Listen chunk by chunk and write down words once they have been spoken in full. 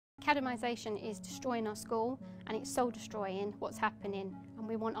Academisation is destroying our school, and it's soul destroying what's happening, and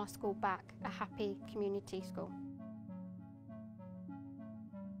we want our school back, a happy community school.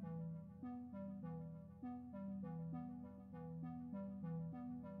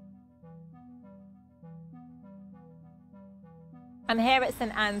 I'm here at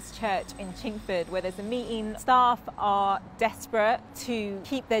St Anne's Church in Chingford, where there's a meeting. Staff are desperate to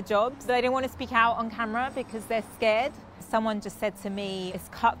keep their jobs. They don't want to speak out on camera because they're scared. Someone just said to me, it's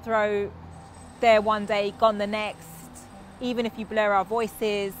cutthroat, there one day, gone the next. Even if you blur our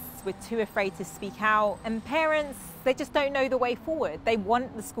voices, we're too afraid to speak out. And parents, they just don't know the way forward. They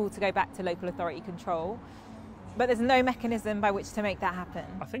want the school to go back to local authority control, but there's no mechanism by which to make that happen.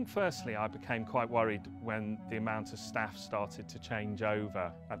 I think firstly I became quite worried when the amount of staff started to change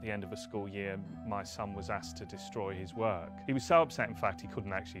over. At the end of a school year, my son was asked to destroy his work. He was so upset, in fact, he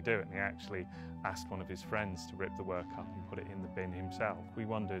couldn't actually do it, and he actually asked one of his friends to rip the work up and put it in the bin himself. We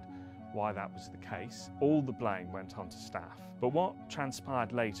wondered why that was the case. All the blame went on to staff. But what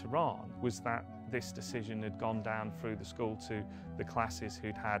transpired later on was that this decision had gone down through the school to the classes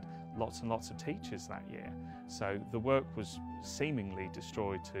who'd had lots and lots of teachers that year. So the work was seemingly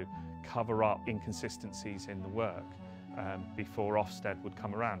destroyed to cover up inconsistencies in the work before Ofsted would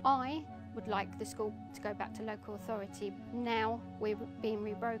come around. I would like the school to go back to local authority. Now we're being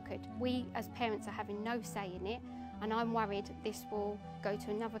rebrokered. We as parents are having no say in it, and I'm worried this will go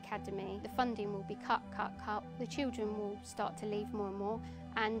to another academy. The funding will be cut. The children will start to leave more and more,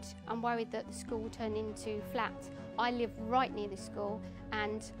 and I'm worried that the school will turn into flats. I live right near the school,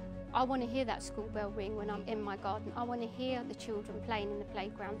 and I want to hear that school bell ring when I'm in my garden. I want to hear the children playing in the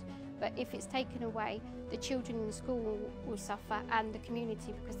playground. But if it's taken away, the children in the school will suffer, and the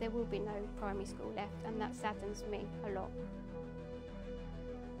community, because there will be no primary school left, and that saddens me a lot.